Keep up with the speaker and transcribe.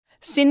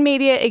SYN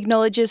Media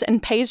acknowledges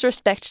and pays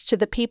respect to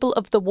the people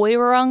of the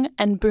Woiwurrung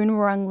and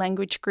Boonwurrung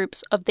language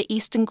groups of the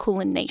Eastern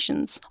Kulin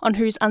Nations, on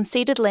whose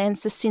unceded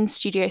lands the SYN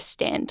studios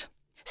stand.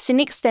 SYN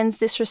extends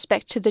this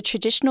respect to the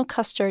traditional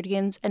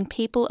custodians and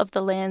people of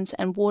the lands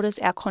and waters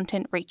our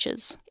content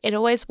reaches. It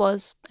always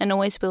was, and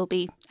always will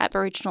be,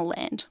 Aboriginal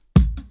land.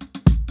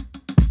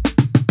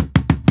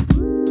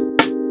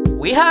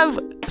 We have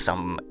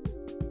some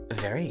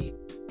very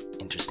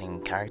interesting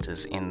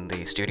characters in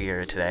the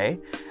studio today.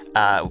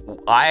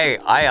 I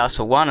asked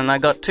for one and I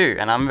got two,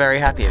 and I'm very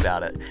happy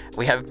about it.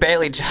 We have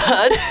Bailey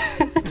Judd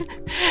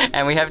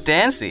and we have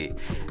DANSY.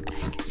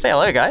 Say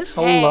hello, guys.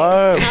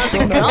 Hello. How's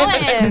it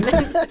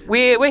going?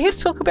 We're here to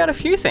talk about a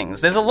few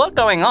things. There's a lot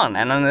going on,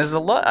 and then there's a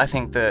lot I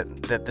think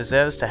that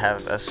deserves to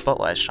have a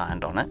spotlight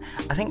shined on it.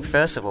 I think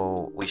first of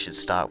all we should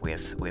start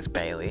with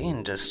Bailey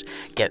and just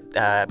get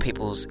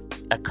people's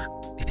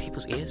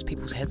ears,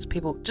 people's heads,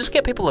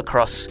 get people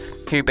across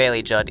who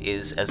Bailey Judd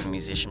is as a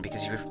musician,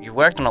 because you've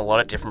worked on a lot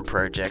of different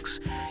projects,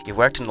 you've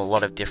worked in a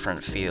lot of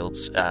different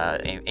fields,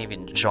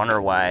 even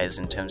genre-wise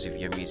in terms of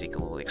your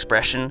musical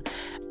expression.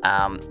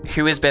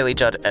 Who is Bailey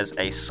Judd as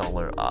a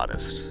solo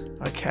artist?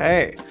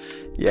 Okay.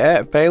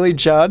 Yeah, Bailey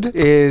Judd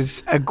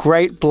is a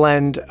great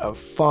blend of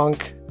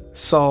funk,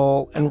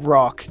 soul, and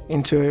rock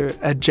into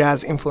a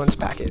jazz influence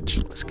package.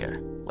 Let's go.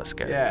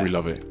 Yeah. We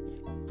love it.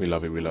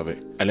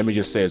 And let me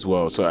just say as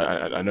well, so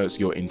I know it's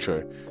your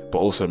intro, but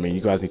also, I mean,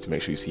 you guys need to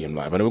make sure you see him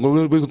live. And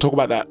we're going to talk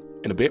about that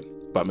in a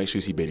bit, but make sure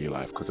you see Bailey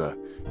live, because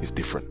it's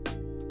different.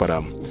 But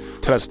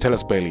tell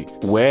us, Bailey,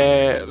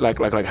 where,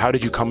 like, how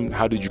did you come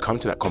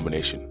to that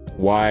combination?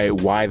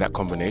 Why that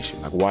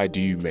combination? Like, why do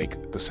you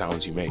make the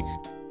sounds you make?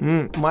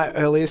 My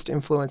earliest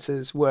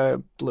influences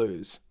were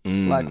blues.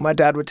 Like, my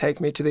dad would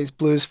take me to these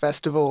blues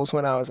festivals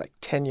when I was like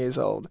 10 years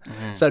old.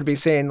 So I'd be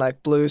seeing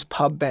like blues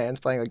pub bands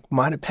playing like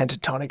minor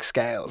pentatonic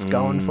scales,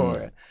 going for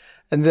it.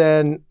 And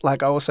then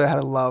like I also had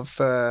a love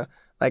for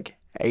like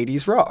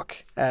 80s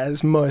rock,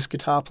 as most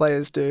guitar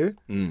players do.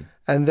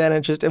 And then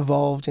it just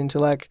evolved into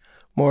like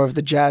more of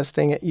the jazz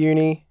thing at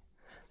uni,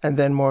 and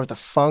then more of the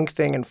funk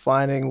thing, and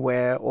finding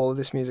where all of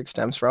this music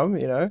stems from,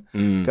 you know,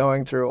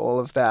 going through all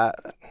of that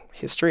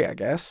history, I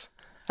guess.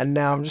 And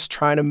now I'm just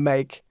trying to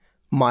make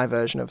my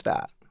version of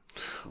that.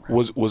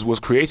 Was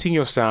creating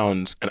your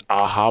sounds an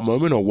aha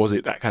moment, or was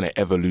it that kind of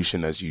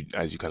evolution as you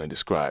kind of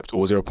described? Or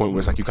was there a point where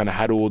it's like you kind of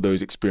had all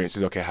those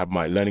experiences, okay, I had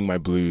learning my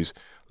blues,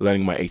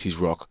 learning my 80s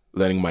rock,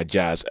 learning my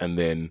jazz, and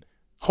then,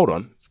 hold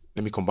on,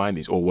 let me combine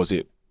these? Or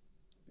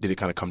did it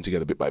kind of come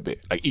together bit by bit,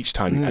 like each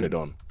time you added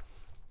on?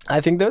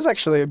 I think there was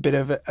actually a bit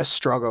of a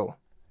struggle,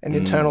 an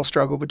internal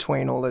struggle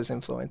between all those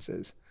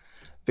influences,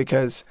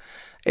 because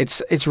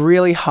it's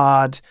really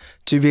hard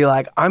to be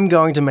like, I'm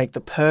going to make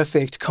the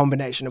perfect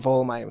combination of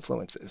all my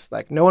influences.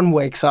 Like, no one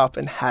wakes up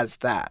and has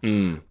that.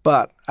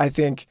 But I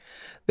think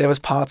there was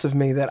parts of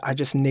me that I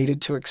just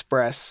needed to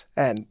express.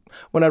 And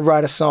when I'd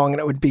write a song and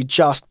it would be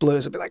just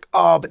blues, I'd be like,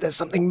 oh, but there's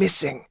something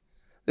missing.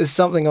 There's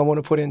something I want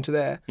to put into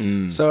there.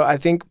 So I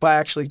think by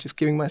actually just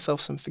giving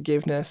myself some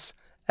forgiveness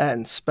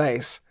and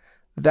space,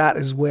 that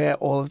is where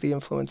all of the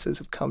influences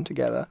have come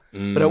together.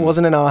 But it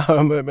wasn't an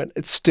aha moment.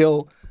 It's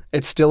still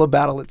a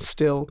battle. It's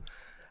still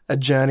a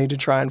journey to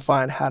try and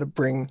find how to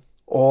bring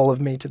all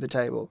of me to the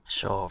table.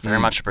 Sure, very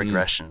much a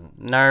progression.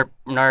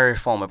 No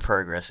form of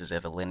progress is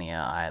ever linear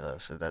either.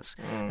 So that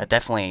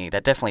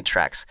definitely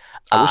tracks.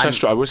 I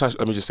wish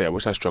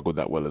I struggled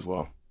that well as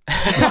well.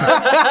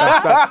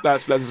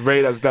 that's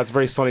very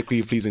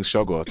sonically pleasing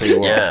struggle, I'll tell you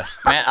what. Yeah,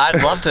 man,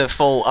 I'd love to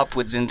fall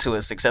upwards into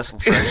a successful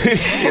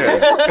project.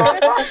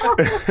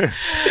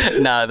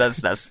 No,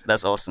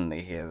 that's awesome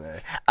to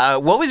hear though.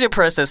 What was your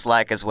process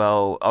like as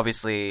well?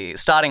 Obviously,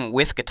 starting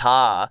with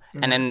guitar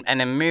and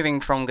then moving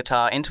from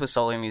guitar into a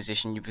solo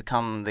musician, you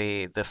become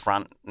the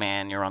front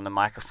man. You're on the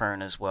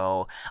microphone as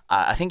well.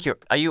 I think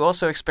are you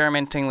also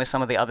experimenting with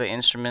some of the other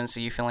instruments?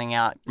 Are you filling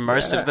out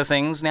most of the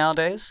things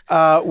nowadays?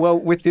 Well,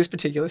 with this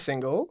particular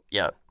single,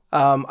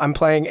 I'm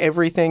playing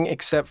everything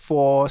except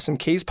for some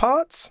keys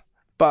parts,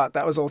 but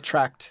that was all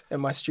tracked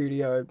in my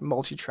studio,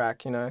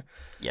 multi-track, you know,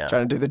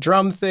 trying to do the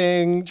drum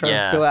thing, trying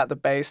to fill out the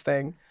bass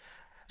thing.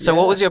 So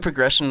what was your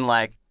progression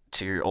like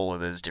to all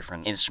of those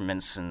different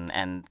instruments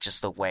and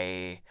just the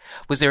way,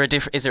 is there a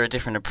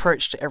different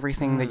approach to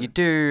everything that you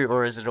do,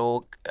 or is it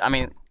all, I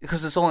mean,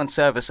 because it's all in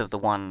service of the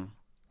one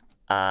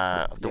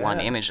one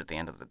image at the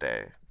end of the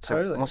day. So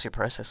totally. What's your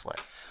process like?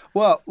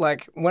 Well,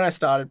 like when I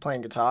started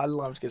playing guitar, I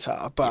loved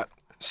guitar, but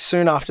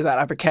soon after that,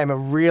 I became a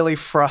really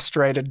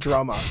frustrated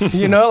drummer.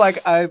 You know,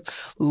 like I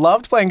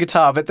loved playing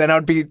guitar, but then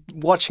I'd be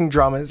watching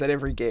drummers at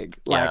every gig.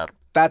 Like,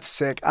 that's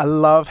sick. I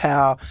love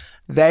how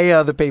they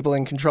are the people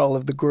in control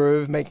of the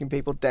groove, making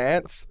people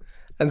dance.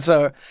 And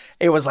so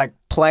it was like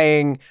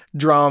playing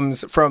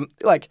drums from,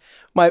 like,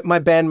 my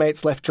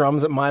bandmates left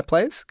drums at my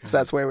place because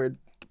that's where we'd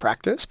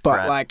practice.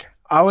 But like,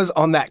 I was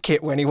on that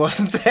kit when he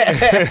wasn't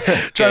there,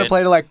 trying to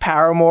play to like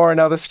Paramore and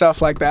other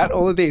stuff like that.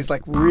 All of these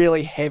like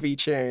really heavy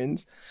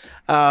tunes.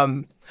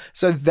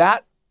 So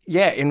that,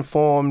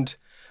 informed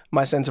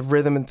my sense of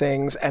rhythm and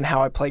things and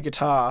how I play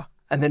guitar.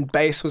 And then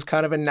bass was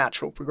kind of a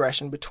natural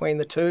progression between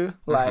the two.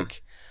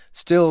 Like,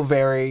 still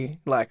very,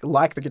 like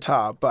the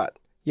guitar, but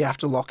you have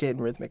to lock in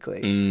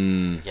rhythmically.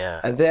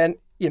 Yeah. And then,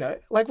 you know,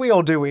 like we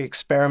all do, we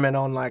experiment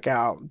on like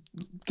our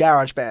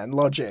GarageBand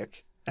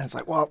Logic. And it's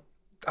like, well,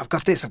 I've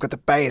got this, I've got the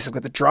bass, I've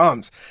got the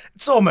drums.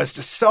 It's almost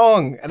a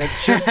song. And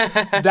it's just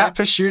that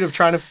pursuit of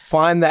trying to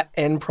find that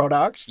end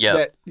product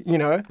that, you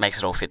know. Makes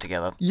it all fit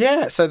together.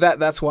 Yeah, so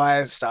that's why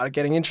I started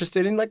getting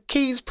interested in like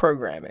keys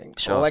programming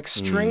or like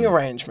string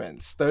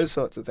arrangements, those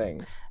sorts of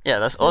things. Yeah,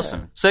 that's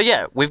awesome. So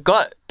yeah, we've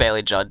got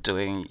Bailey Judd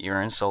doing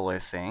your own solo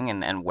thing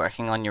and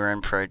working on your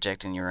own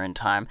project in your own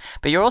time,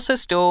 but you're also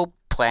still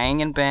playing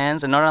in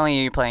bands, and not only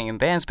are you playing in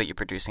bands, but you're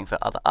producing for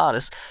other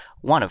artists,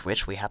 one of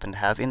which we happen to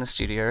have in the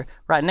studio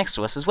right next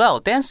to us as well.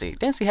 DANSY.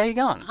 DANSY, how you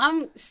going?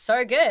 I'm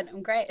so good.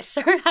 I'm great.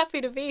 So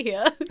happy to be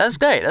here. That's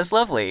great. That's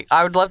lovely.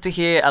 I would love to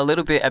hear a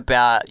little bit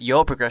about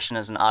your progression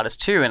as an artist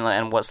too,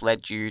 and what's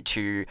led you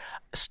to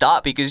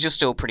start, because you're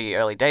still pretty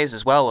early days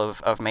as well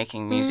of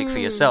making music for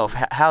yourself.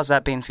 How's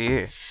that been for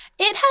you?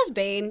 It has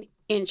been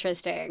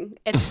interesting.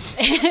 It's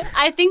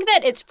I think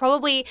that it's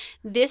probably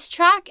this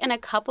track and a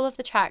couple of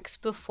the tracks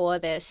before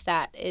this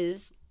that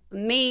is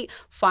me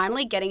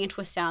finally getting into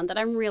a sound that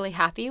I'm really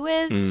happy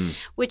with,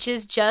 which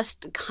is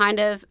just kind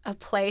of a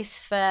place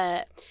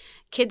for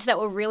kids that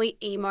were really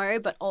emo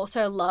but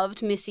also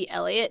loved Missy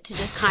Elliott to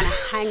just kind of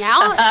hang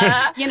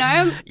out, you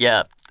know?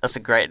 Yeah, that's a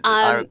great,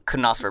 I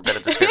couldn't ask for a better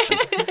description.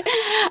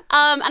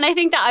 And I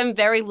think that I'm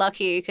very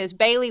lucky because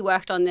Bailey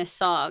worked on this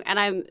song, and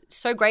I'm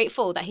so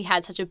grateful that he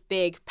had such a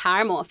big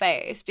Paramore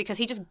face because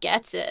he just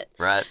gets it.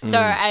 Right. So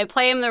I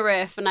play him the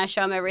riff and I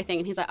show him everything,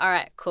 and he's like, all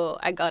right, cool,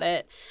 I got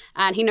it.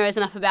 And he knows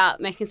enough about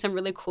making some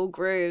really cool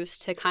grooves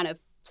to kind of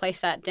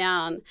place that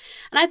down.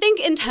 And I think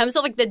in terms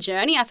of like the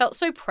journey, I felt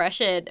so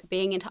pressured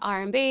being into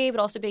R&B but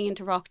also being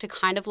into rock to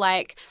kind of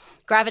like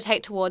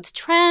gravitate towards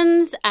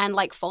trends and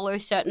like follow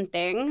certain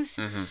things.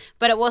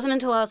 But it wasn't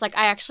until I was like,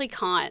 I actually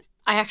can't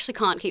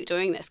keep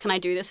doing this. Can I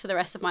do this for the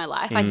rest of my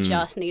life? I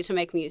just need to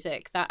make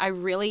music that I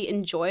really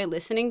enjoy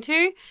listening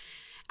to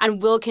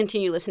and will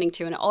continue listening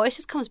to. And it always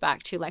just comes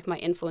back to like my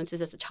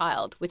influences as a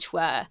child, which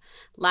were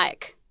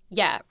like,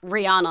 yeah,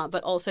 Rihanna,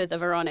 but also the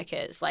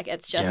Veronicas. Like,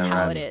 it's just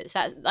how it is.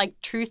 That like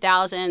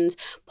 2000s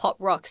pop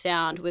rock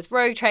sound with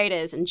Rogue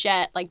Traders and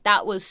Jet, like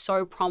that was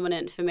so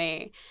prominent for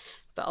me.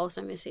 But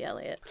also Missy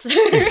Elliott.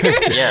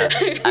 Yeah,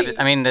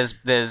 I mean,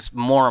 there's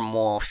more and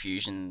more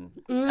fusion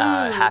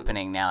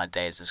happening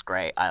nowadays. It's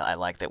great. I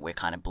like that we're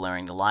kind of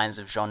blurring the lines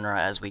of genre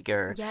as we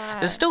go. Yeah.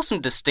 There's still some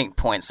distinct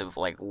points of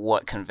like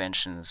what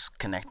conventions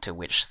connect to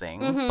which thing,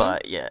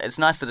 but yeah, it's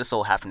nice that it's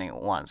all happening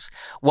at once.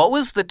 What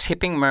was the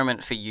tipping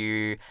moment for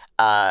you?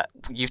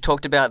 You've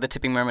talked about the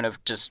tipping moment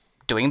of just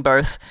doing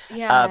both,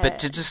 but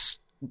to just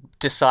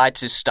decide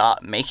to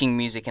start making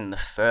music in the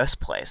first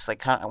place,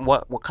 like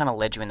what kind of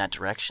led you in that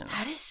direction?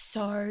 That is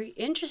so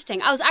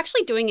interesting. I was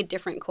actually doing a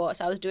different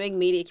course. I was doing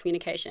media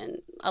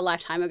communication a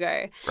lifetime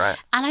ago. Right.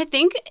 And I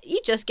think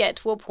you just get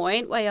to a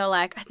point where you're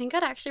like, I think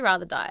I'd actually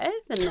rather die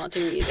than not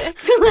do music.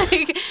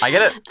 Like, I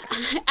get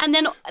it.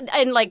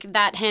 And like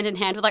that hand in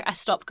hand with like I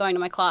stopped going to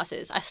my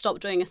classes. I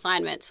stopped doing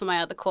assignments for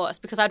my other course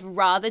because I'd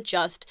rather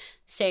just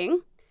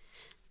sing.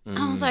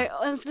 I was like,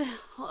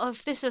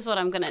 if this is what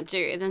I'm going to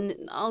do,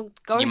 then I'll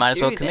go You might as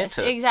well this. commit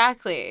to it.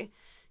 Exactly.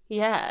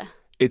 Yeah.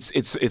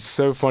 It's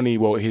so funny.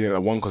 Well, here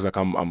one because like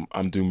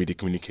I'm doing media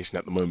communication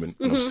at the moment,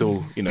 and I'm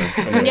still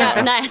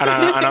Nice.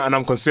 And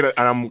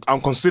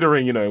I'm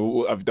considering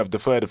I've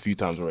deferred a few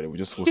times already.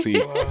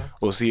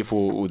 We'll see if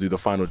we'll do the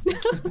final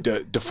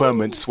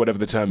deferments, whatever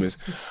the term is.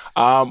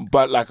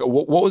 But like,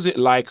 what was it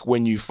like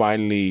when you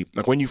finally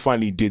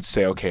did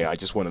say, okay,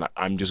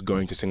 I'm just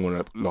going to sing,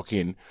 want to lock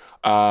in.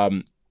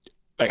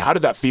 Like, how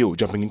did that feel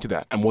jumping into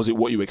that, and was it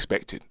what you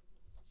expected?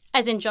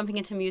 As in jumping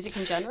into music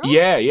in general?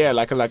 Yeah.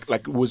 Like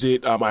was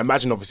it? I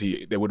imagine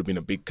obviously there would have been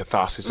a big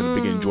catharsis and a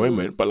big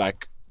enjoyment, but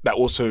like that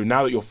also,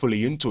 now that you're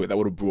fully into it, that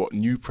would have brought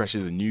new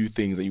pressures and new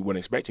things that you weren't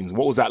expecting. So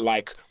what was that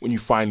like when you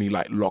finally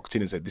like locked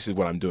in and said, "This is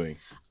what I'm doing"?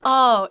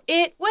 Oh,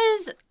 it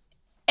was.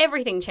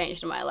 Everything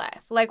changed in my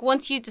life. Like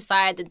once you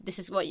decide that this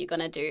is what you're going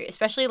to do,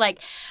 especially like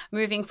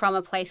moving from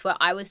a place where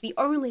I was the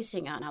only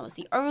singer and I was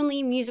the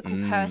only musical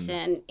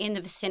person in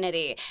the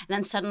vicinity, and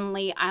then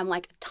suddenly I'm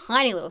like a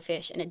tiny little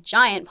fish in a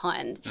giant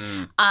pond.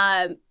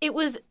 It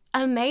was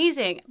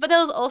amazing. But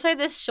there was also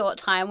this short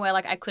time where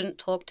like I couldn't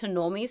talk to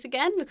normies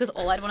again because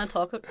all I'd want to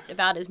talk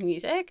about is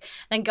music.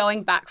 Then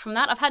going back from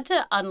that, I've had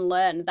to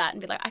unlearn that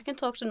and be like, I can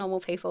talk to normal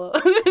people.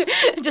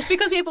 Just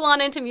because people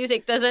aren't into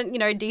music doesn't,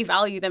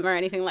 devalue them or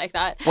anything like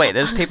that. Wait,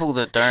 there's people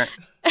that don't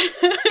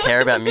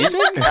care about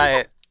music?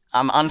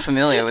 I'm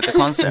unfamiliar with the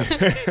concept.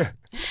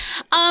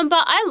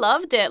 But I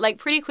loved it. Like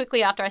pretty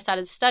quickly after I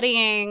started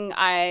studying,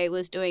 I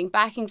was doing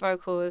backing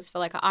vocals for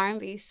like an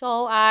R&B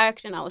soul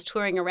act, and I was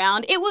touring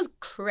around. It was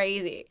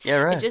crazy. Yeah,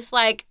 right. It just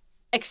like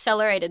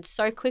accelerated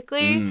so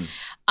quickly.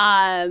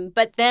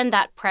 But then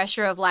that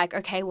pressure of like,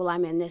 okay, well,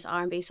 I'm in this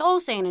R&B soul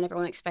scene and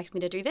everyone expects me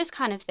to do this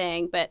kind of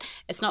thing, but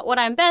it's not what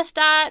I'm best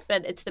at,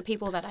 but it's the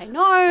people that I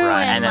know.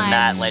 Right, and then like,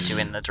 that led you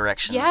in the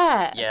direction.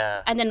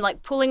 Yeah. And then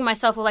like pulling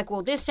myself like,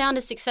 well, this sound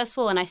is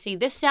successful and I see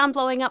this sound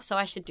blowing up, so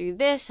I should do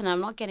this, and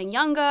I'm not getting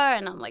younger,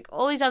 and I'm like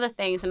all these other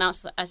things, and now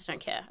I just don't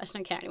care. I just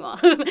don't care anymore.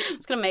 I'm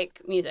just going to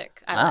make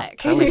music I like.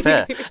 Totally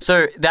fair.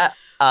 So that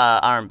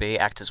R&B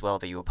act as well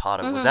that you were part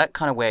of, was that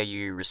kind of where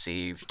you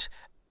received,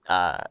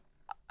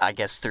 I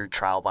guess through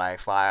trial by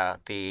fire,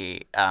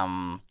 the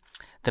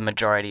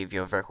majority of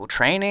your vocal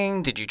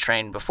training? Did you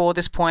train before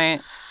this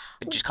point?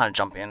 Did you just kind of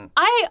jump in?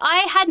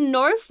 I had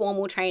no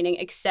formal training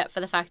except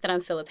for the fact that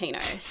I'm Filipino.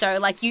 So,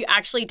 like, you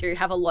actually do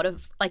have a lot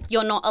of, like,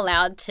 you're not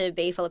allowed to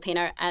be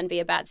Filipino and be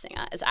a bad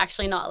singer. It's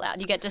actually not allowed.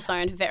 You get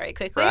disowned very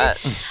quickly. Right.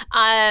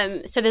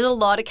 So there's a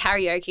lot of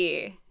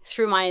karaoke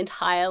through my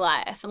entire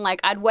life. And, like,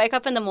 I'd wake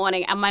up in the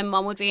morning and my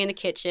mum would be in the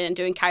kitchen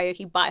doing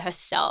karaoke by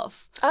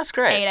herself. That's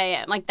great. 8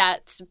 a.m. Like,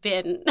 that's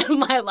been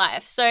my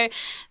life. So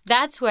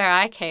that's where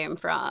I came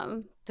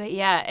from. But,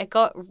 yeah, it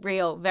got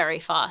real very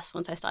fast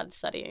once I started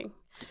studying.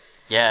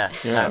 Yeah.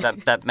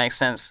 That makes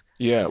sense.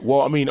 Yeah,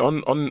 well, I mean,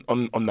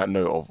 on that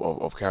note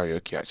of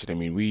karaoke, actually, I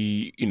mean,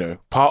 we, you know,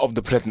 part of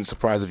the pleasant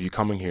surprise of you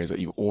coming here is that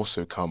you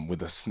also come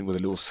with a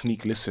little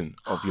sneak listen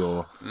of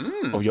your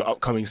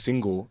upcoming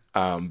single,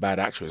 "Bad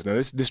Actress." Now,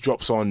 this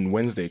drops on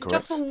Wednesday, correct?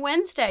 Drops on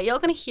Wednesday. You're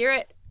gonna hear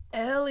it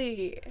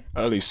early.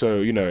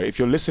 So, you know, if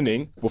you're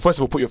listening, well, first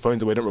of all, put your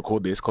phones away. Don't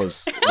record this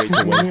because wait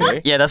till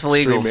Wednesday. Yeah, that's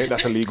illegal. Stream it.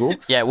 That's illegal.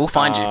 Yeah, we'll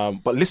find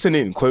you. But listen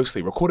in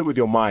closely. Record it with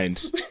your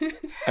mind,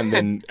 and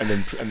then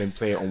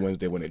play it on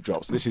Wednesday when it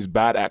drops. This is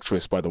 "Bad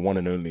Actress" by the one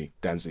and only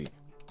DANSY.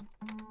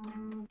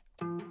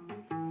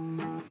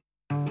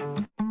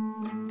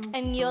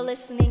 And you're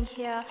listening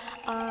here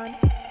on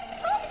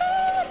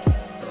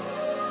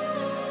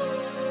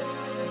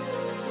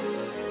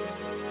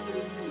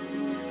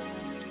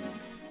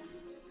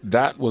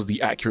That was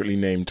the accurately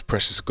named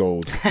 "Precious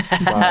Gold"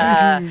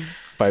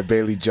 by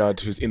Bailey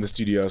Judd, who's in the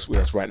studio with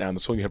us right now. And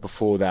the song you heard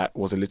before that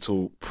was a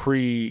little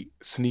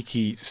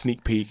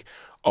sneak peek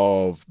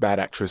of "Bad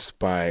Actress"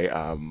 by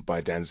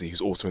DANSY,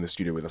 who's also in the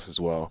studio with us as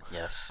well.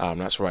 Yes.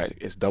 That's right.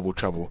 It's double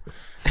trouble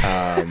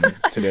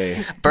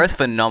today. Both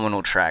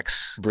phenomenal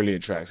tracks.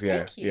 Brilliant tracks. Yeah.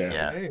 Thank you.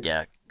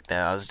 Yeah.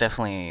 I was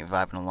definitely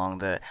vibing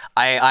along.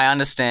 I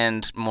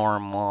understand more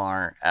and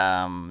more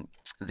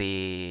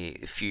the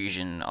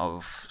fusion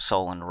of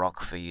soul and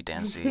rock for you,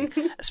 DANSY,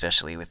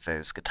 especially with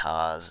those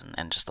guitars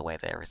and just the way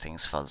that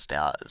everything's fuzzed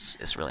out.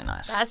 It's really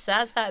nice.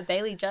 That's that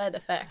Bailey Judd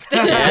effect.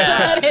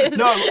 Yeah. That is.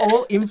 No,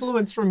 all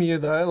influence from you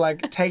though,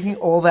 like taking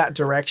all that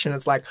direction.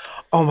 It's like,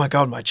 oh my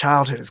God, my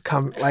childhood has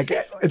come. Like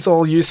it's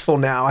all useful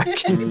now. I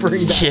can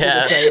bring that to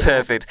the table.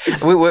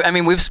 Perfect.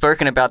 We've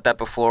spoken about that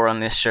before on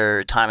this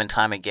show time and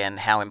time again,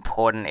 how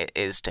important it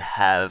is to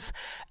have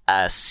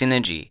a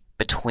synergy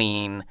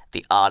between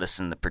the artist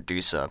and the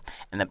producer.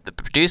 And the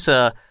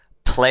producer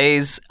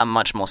plays a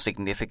much more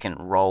significant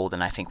role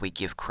than I think we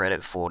give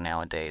credit for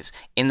nowadays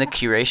in the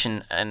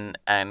curation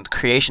and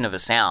creation of a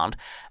sound.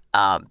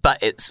 But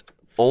it's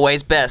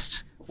always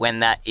best when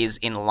that is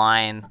in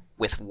line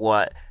with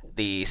what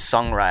the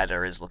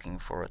songwriter is looking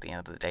for at the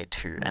end of the day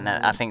too. And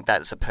I think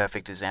that's a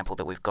perfect example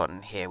that we've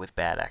gotten here with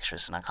 "Bad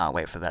Actress," and I can't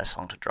wait for that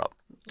song to drop.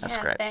 That's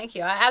great. Thank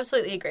you. I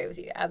absolutely agree with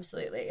you.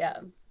 Absolutely, yeah.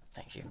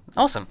 Thank you.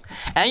 Awesome.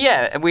 And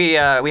yeah, we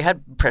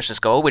had "Precious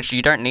Gold," which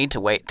you don't need to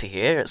wait to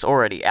hear. It's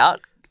already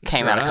out.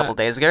 Came out a couple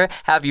days ago.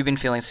 How have you been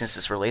feeling since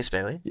its release,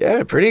 Bailey?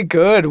 Yeah, pretty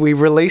good. We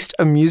released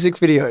a music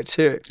video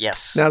too.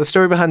 Yes. Now, the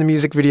story behind the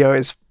music video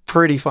is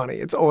pretty funny.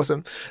 It's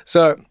awesome.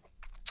 So,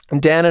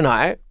 Dan and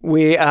I,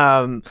 we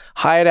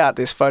hired out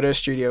this photo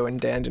studio in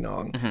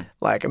Dandenong,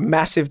 like a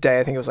massive day.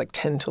 I think it was like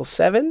 10 till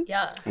 7.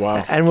 Yeah.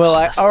 Wow. And we're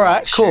like, all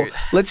right, cool. shoot.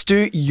 Let's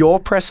do your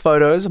press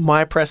photos,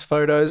 my press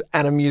photos,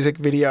 and a music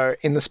video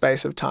in the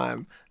space of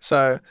time.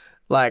 So,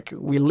 like,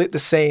 we lit the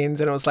scenes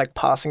and it was like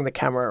passing the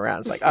camera around.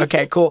 It's like,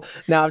 okay, cool.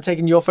 Now I'm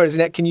taking your photos.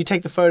 Can you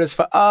take the photos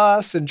for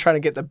us? And trying to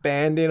get the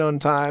band in on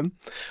time.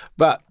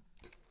 But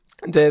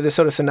the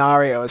sort of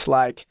scenario is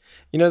like,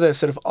 you know, those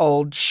sort of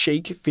old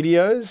chic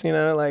videos, you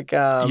know, like...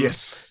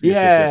 Yes.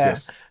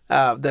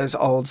 Those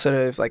old sort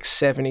of like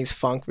 70s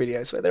funk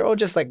videos where they're all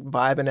just like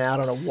vibing out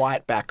on a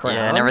white background.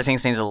 Yeah, and everything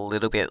seems a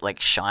little bit like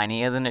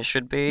shinier than it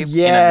should be.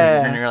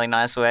 Yeah. In a really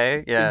nice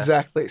way. Yeah.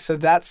 Exactly. So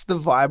that's the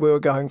vibe we were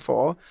going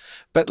for.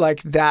 But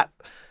like that,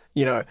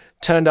 you know,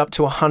 turned up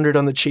to 100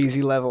 on the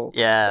cheesy level.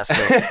 Yeah. So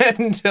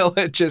Until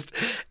it just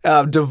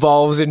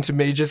devolves into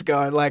me just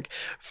going like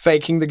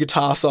faking the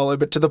guitar solo,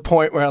 but to the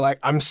point where like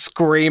I'm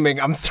screaming,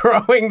 I'm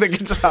throwing the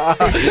guitar,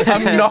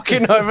 I'm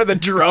knocking over the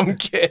drum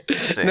kit.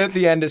 Sick. And at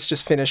the end, it's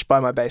just finished by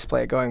my bass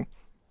player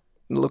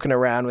looking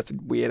around with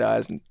weird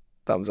eyes and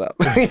thumbs up.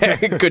 Yeah,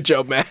 good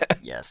job, man.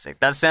 yeah, sick.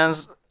 That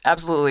sounds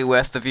absolutely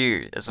worth the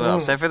view as well.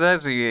 So for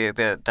those of you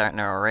that don't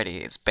know already,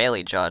 it's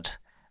Bailey Judd.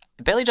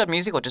 Bailey Judd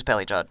music or just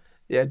Bailey Judd?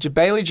 Yeah,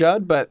 Bailey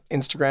Judd, but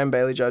Instagram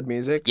Bailey Judd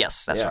Music.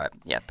 Yes, that's right.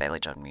 Yeah,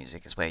 Bailey Judd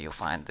Music is where you'll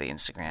find the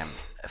Instagram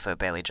for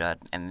Bailey Judd,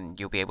 and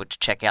you'll be able to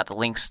check out the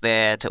links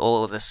there to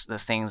all of the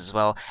things as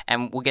well.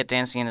 And we'll get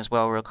Dancy in as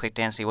well real quick.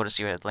 Dancy, what is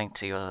your link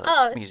to your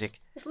music?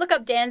 Just look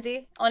up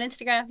DANSY on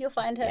Instagram. You'll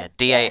find her. Yeah,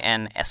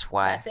 DANSY.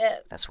 That's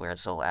it. That's where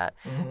it's all at.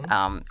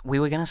 We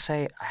were going to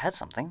say, I had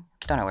something.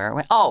 Don't know where it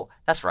went. Oh,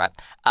 that's right.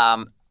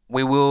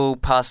 We will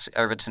pass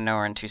over to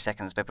Noah in 2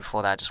 seconds, but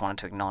before that, I just wanted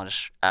to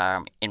acknowledge,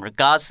 in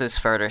regards to this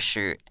photo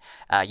shoot,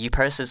 you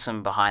posted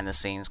some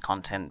behind-the-scenes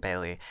content,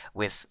 Bailey,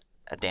 with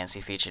a Dancy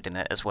featured in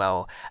it as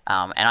well,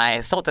 and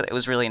I thought that it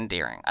was really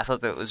endearing. I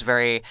thought that it was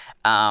very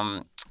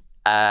honest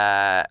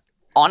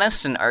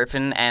and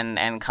open,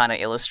 and kind of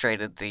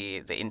illustrated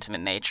the intimate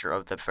nature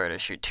of the photo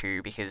shoot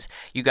too, because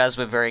you guys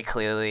were very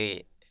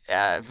clearly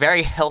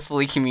very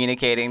healthily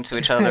communicating to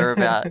each other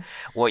about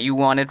what you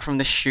wanted from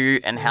the shoot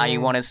and how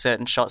you wanted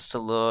certain shots to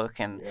look,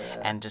 and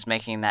just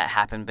making that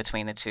happen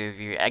between the two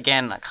of you.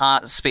 Again, I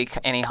can't speak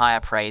any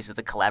higher praise of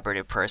the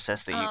collaborative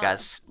process that you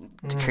guys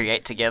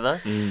create together.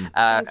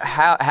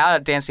 How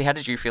Dancy, how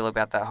did you feel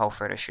about that whole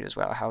photo shoot as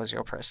well? How was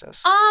your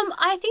process?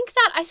 I think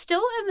that I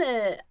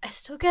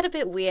still get a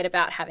bit weird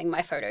about having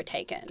my photo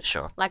taken.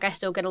 Sure. Like I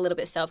still get a little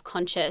bit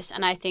self-conscious,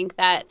 and I think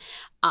that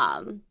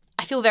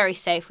I feel very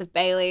safe with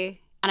Bailey.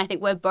 And I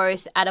think we're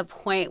both at a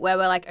point where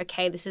we're like,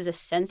 okay, this is a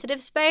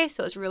sensitive space.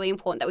 So it's really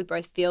important that we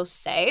both feel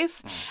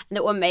safe and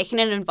that we're making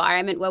an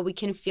environment where we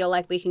can feel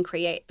like we can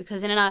create.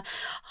 Because in a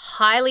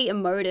highly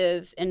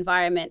emotive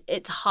environment,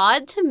 it's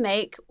hard to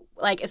make,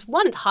 it's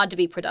hard to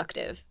be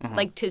productive,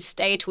 to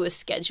stay to a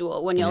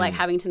schedule when you're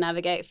having to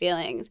navigate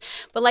feelings.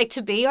 But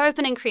to be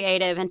open and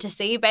creative, and to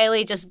see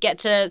Bailey just get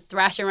to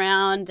thrash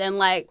around and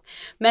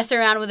mess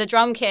around with a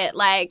drum kit,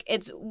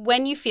 it's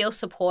when you feel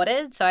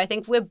supported. So I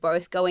think we're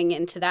both going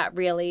into that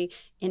really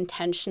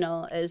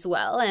intentional as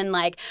well. And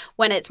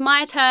when it's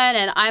my turn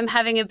and I'm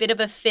having a bit of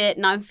a fit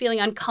and I'm feeling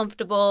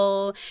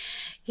uncomfortable,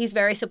 he's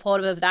very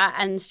supportive of that.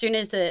 And as soon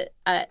as the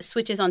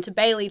switches onto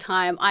Bailey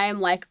time, I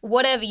am like,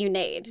 whatever you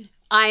need,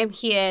 I'm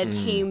here,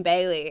 Team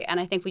Bailey. And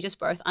I think we just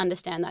both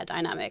understand that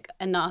dynamic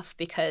enough,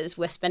 because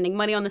we're spending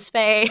money on the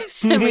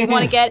space and we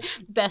want to get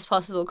the best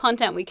possible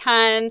content we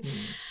can.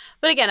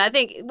 But again, I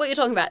think what you're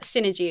talking about,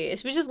 synergy,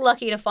 is we're just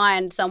lucky to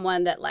find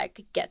someone that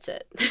gets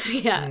it.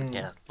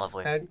 Yeah,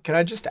 lovely. And can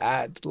I just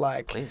add,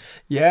 Please.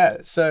 Yeah,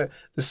 so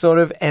the sort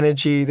of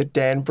energy that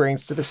Dan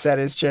brings to the set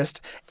is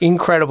just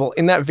incredible.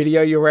 In that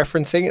video you're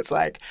referencing, it's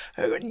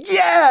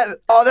yeah,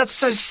 oh, that's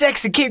so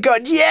sexy, keep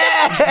going,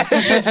 yeah!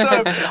 The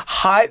sort of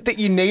hype that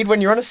you need when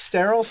you're on a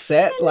sterile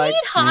set. You need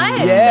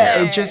hype.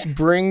 Yeah, it just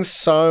brings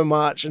so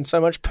much, and so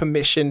much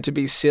permission to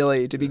be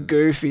silly, to be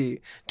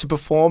goofy, to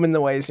perform in the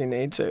ways you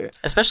need to.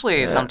 Especially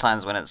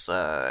sometimes when it's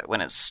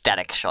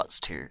static shots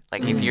too.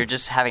 If you're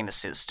just having to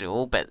sit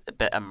still but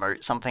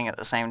emote something at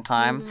the same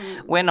time,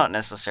 we're not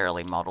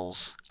necessarily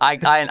models. I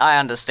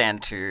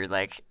understand too.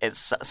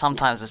 It's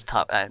sometimes it's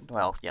tough.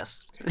 Well,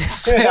 yes,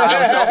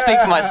 I'll speak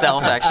for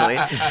myself actually.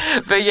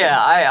 But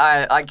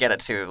yeah, I get it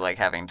too.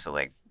 Having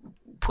to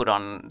put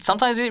on,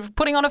 sometimes you're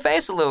putting on a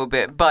face a little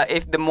bit, but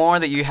if the more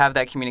that you have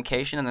that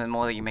communication and the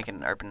more that you make it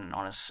an open and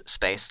honest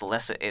space, the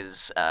less it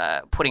is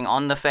putting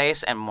on the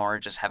face and more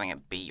just having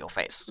it be your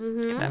face,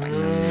 if that makes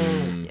sense.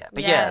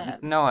 Yeah.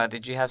 But Noah,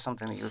 did you have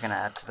something that you were going to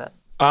add to that?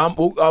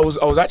 Well, I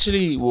was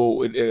actually,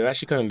 it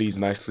actually kind of leads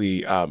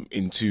nicely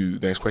into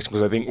the next question,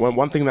 because I think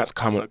one thing that's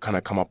come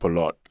up a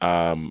lot,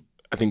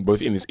 I think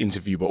both in this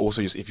interview, but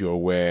also just if you're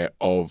aware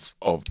of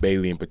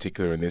Bailey in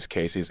particular in this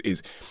case,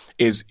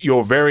 is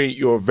you're very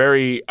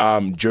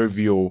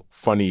jovial,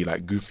 funny,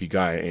 goofy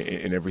guy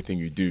in everything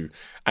you do,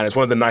 and it's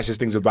one of the nicest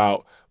things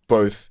about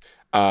both.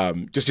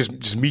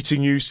 Just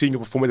meeting you, seeing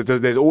your performance,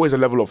 there's always a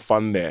level of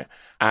fun there.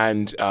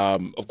 And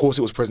of course,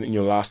 it was present in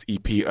your last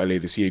EP earlier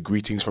this year,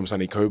 Greetings from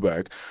Sunny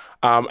Coburg.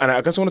 And I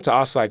just wanted to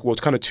ask,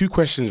 kind of two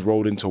questions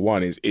rolled into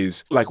one.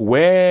 Is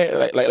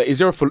where is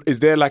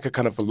there a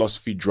kind of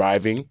philosophy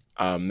driving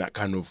that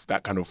kind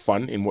of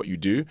fun in what you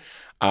do?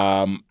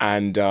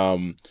 And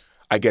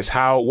I guess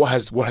what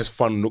has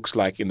fun looks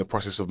like in the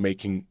process of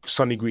making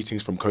Sunny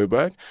Greetings from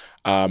Coburg,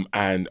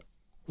 and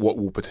what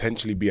will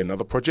potentially be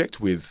another project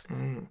with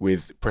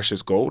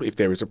Precious Gold, if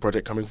there is a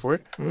project coming for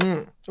it?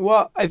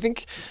 Well, I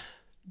think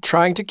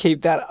trying to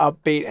keep that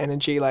upbeat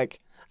energy,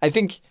 I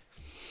think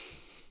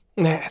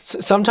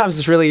sometimes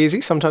it's really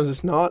easy, sometimes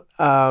it's not.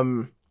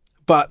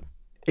 But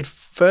it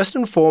first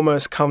and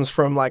foremost comes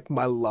from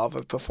my love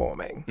of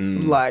performing.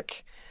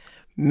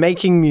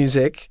 Making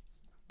music,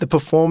 the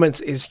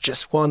performance is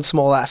just one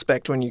small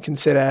aspect when you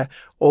consider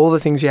all the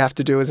things you have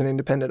to do as an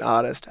independent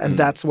artist. And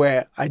that's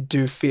where I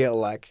do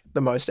feel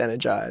the most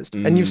energized.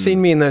 And you've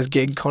seen me in those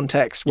gig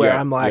contexts where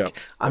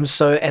I'm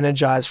so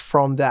energized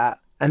from that.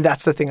 And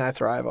that's the thing I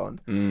thrive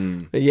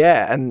on. But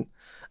yeah, and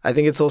I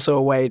think it's also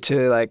a way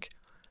to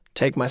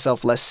take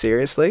myself less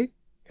seriously.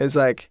 It's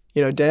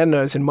Dan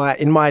knows in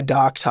my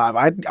dark time,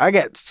 I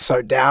get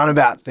so down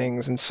about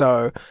things. And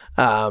so,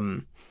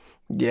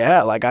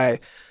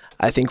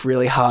 I think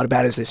really hard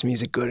about, is this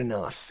music good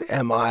enough?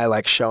 Am I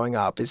like showing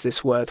up? Is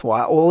this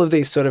worthwhile? All of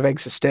these sort of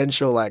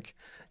existential, like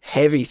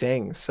heavy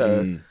things.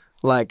 So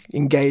like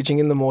engaging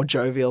in the more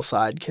jovial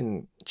side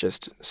can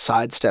just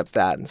sidestep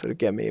that and sort of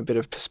get me a bit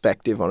of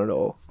perspective on it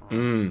all.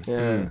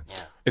 Yeah.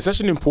 It's such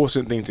an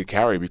important thing to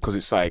carry, because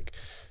it's like,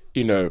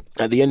 you know,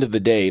 at the end of the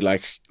day,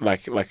 like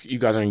you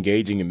guys are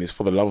engaging in this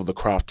for the love of the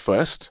craft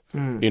first,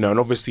 you know, and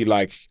obviously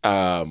like,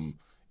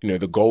 you know,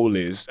 the goal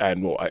is,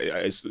 and well,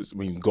 it's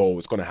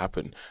going to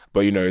happen,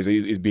 but you know,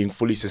 is being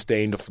fully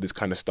sustained for this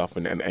kind of stuff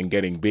and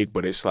getting big.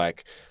 But it's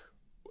like,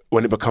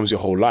 when it becomes your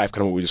whole life,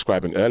 kind of what we were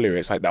describing earlier,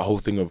 it's like that whole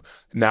thing of,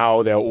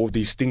 now there are all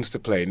these things to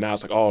play. Now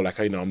it's like, oh, like,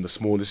 you know, I'm the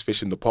smallest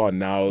fish in the pond.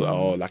 Now,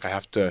 oh, like I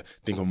have to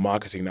think of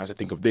marketing. Now I have to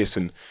think of this.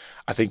 And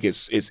I think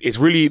it's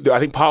really, I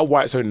think part of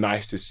why it's so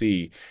nice to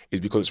see is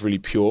because it's really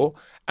pure,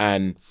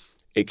 and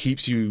it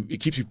keeps you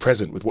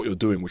present with what you're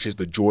doing, which is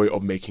the joy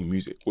of making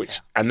music,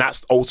 and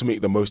that's ultimately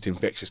the most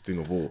infectious thing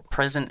of all.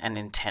 Present and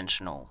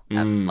intentional.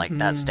 Like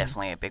that's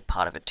definitely a big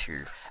part of it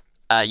too.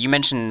 You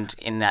mentioned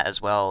in that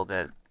as well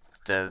that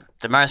the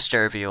most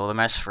jovial, the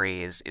most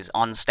free is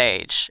on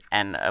stage,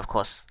 and of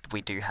course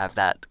we do have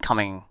that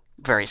coming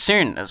very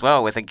soon as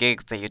well with a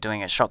gig that you're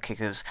doing at Shot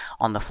Kickers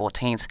on the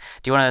 14th.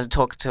 Do you want to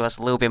talk to us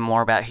a little bit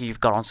more about who you've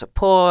got on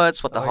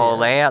supports, what the whole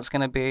layout's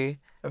going to be?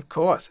 Of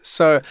course.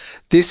 So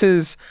this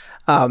is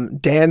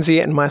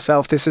DANSY and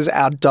myself. This is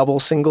our double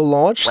single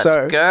launch.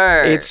 Let's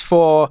go. It's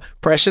for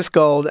Precious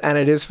Gold and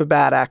it is for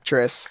Bad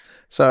Actress.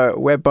 So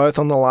we're both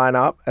on the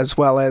lineup, as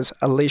well as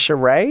Alicia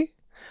Ray,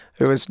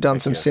 who has done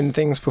some Sin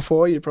Things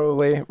before. You'd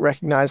probably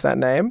recognize that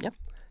name. Yep.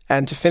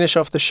 And to finish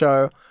off the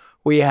show,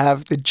 we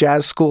have the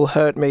Jazz School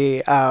Hurt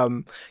Me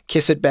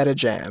Kiss It Better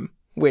Jam,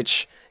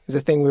 which is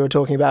a thing we were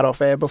talking about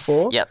off air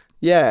before. Yep.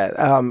 Yeah,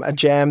 a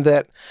jam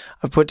that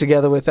I've put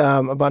together with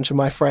a bunch of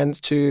my friends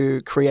to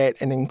create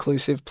an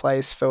inclusive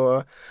place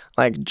for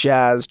like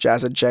jazz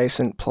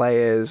adjacent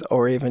players,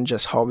 or even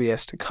just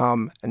hobbyists to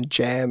come and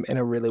jam in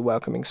a really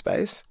welcoming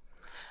space.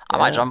 I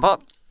might jump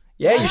up.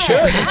 Yeah, you should.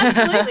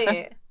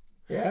 Absolutely.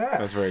 Yeah.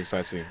 That's very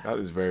exciting. That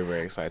is very,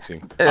 very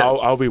exciting.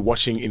 I'll be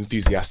watching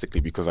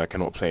enthusiastically because I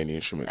cannot play any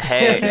instruments.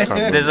 Hey,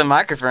 there's a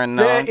microphone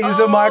now. There is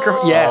a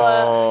microphone. Yes.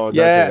 Oh,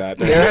 don't say that.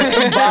 There are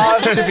some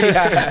bars to be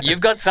had.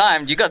 You've got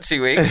time. You've got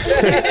 2 weeks. You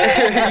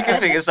can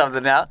figure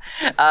something out.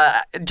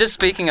 Just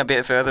speaking a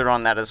bit further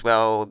on that as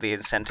well, the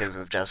incentive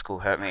of Jazz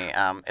School Hurt Me,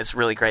 it's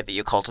really great that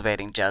you're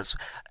cultivating jazz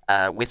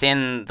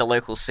within the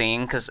local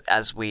scene, because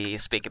as we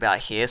speak about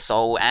here,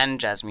 soul and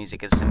jazz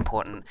music is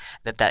important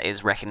that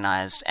is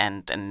recognised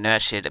and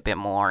nurtured a bit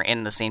more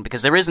in the scene,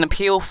 because there is an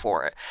appeal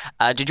for it.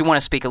 Did you want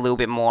to speak a little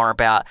bit more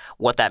about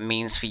what that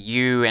means for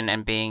you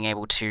and being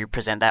able to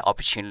present that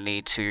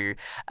opportunity to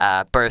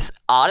both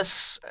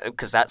artists,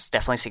 because that's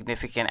definitely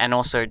significant, and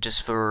also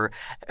just for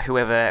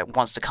whoever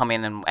wants to come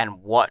in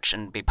and watch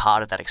and be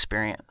part of that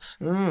experience?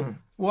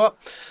 Well,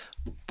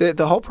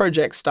 the whole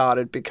project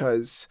started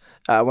because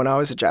when I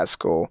was at jazz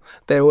school,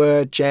 there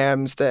were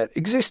jams that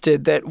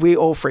existed that we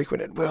all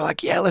frequented. We were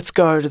like, yeah, let's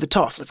go to the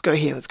top. Let's go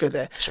here. Let's go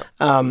there. Sure.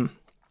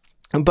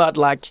 But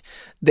like,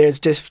 there's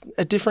just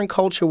a different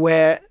culture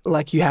where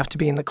like you have to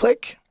be in the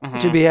clique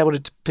to be able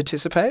to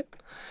participate.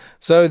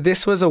 So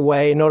this was a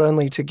way not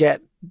only to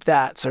get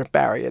that sort of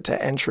barrier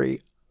to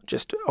entry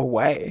just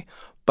away,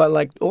 but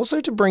like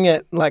also to bring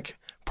it like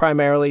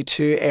primarily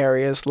to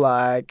areas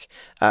like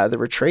the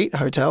Retreat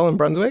Hotel in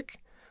Brunswick.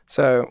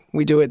 So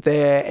we do it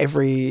there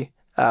every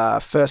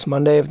first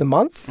Monday of the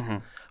month.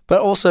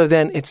 But also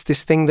then it's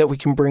this thing that we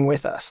can bring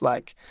with us.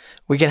 Like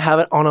we can have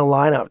it on a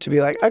lineup to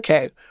be like,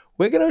 okay,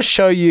 we're going to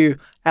show you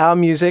our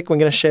music. We're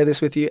going to share this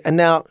with you. And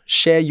now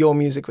share your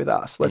music with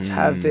us. Let's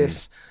have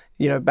this,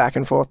 back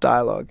and forth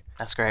dialogue.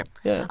 That's great.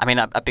 Yeah. I mean,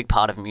 a big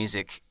part of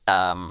music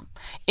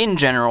in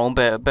general,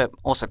 but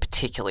also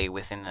particularly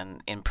within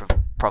an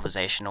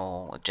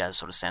improvisational jazz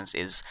sort of sense,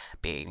 is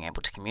being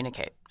able to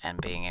communicate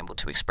and being able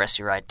to express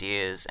your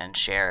ideas and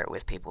share it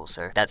with people.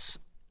 So that's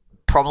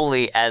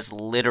probably as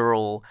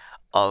literal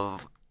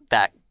of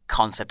that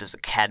concept as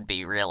it can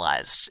be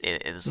realized.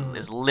 It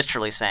is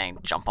literally saying,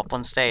 jump up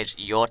on stage,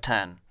 your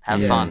turn,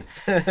 have fun.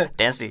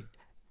 DANSY,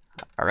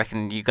 I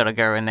reckon you got to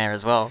go in there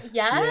as well.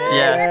 Yeah. You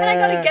reckon I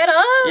got to get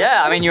up?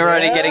 Yeah, I mean, you're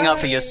already getting up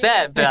for your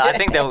set, but I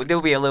think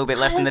there'll be a little bit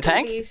left in the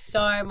tank. There's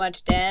so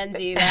much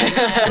DANSY there.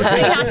 We'll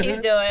see how she's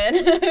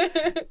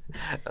doing.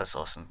 That's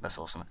awesome. That's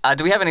awesome.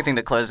 Do we have anything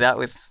to close out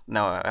with?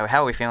 No.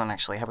 How are we feeling,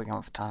 actually? How are we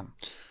going for time?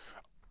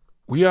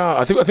 We are.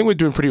 I think we're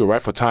doing pretty all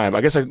right for time.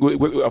 I guess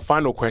a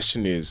final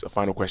question is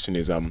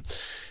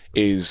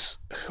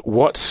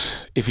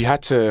what if you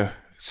had to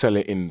sell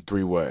it in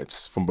 3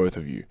 words from both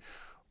of you?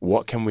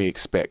 What can we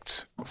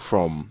expect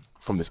from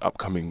this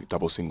upcoming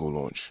double single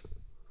launch?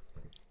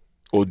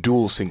 Or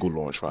dual single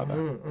launch,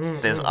 rather.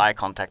 There's eye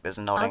contact, there's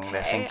nodding,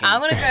 they're thinking.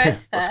 I'm going to go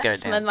Let's go,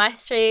 first Dan. with my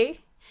 3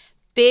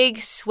 big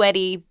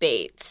sweaty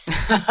beats.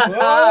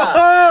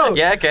 Whoa!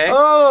 Yeah, okay.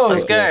 Oh,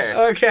 Let's go.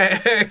 Okay.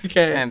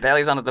 And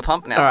Bailey's under the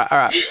pump now. All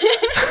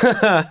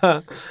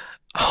right.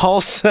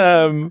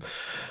 Wholesome,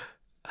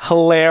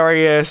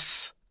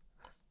 hilarious,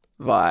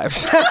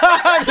 vibes.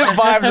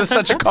 The vibes are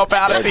such a cop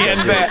out at the end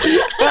there.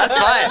 That's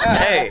fine.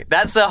 Hey,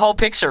 that's the whole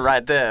picture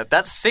right there.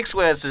 That's 6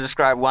 words to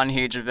describe one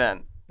huge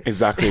event.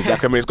 Exactly.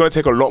 I mean, it's going to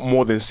take a lot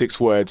more than 6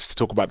 words to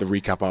talk about the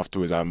recap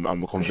afterwards.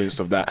 I'm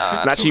convinced of that.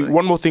 And actually,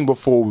 one more thing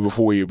before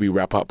we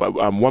wrap up.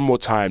 One more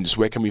time, just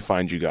where can we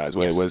find you guys?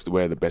 Where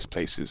are the best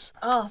places?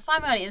 Oh,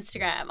 find me on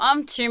Instagram.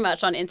 I'm too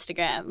much on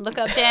Instagram. Look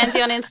up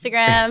DANSY on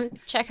Instagram.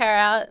 Check her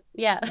out.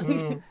 Yeah.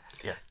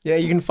 Yeah,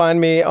 you can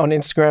find me on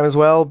Instagram as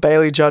well,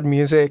 Bailey Judd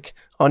Music.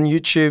 On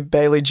YouTube,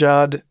 Bailey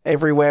Judd.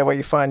 Everywhere where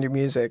you find your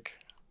music.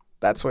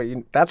 That's where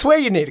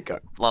you need to go.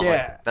 Lovely.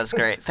 Yeah. That's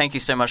great. Thank you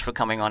so much for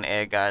coming on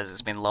air, guys.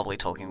 It's been lovely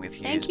talking with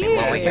you. Thank It's you. been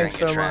lovely hearing Thanks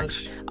your so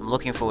tracks. much. I'm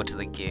looking forward to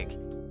the gig.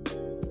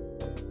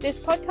 This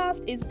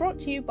podcast is brought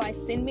to you by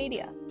Sin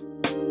Media.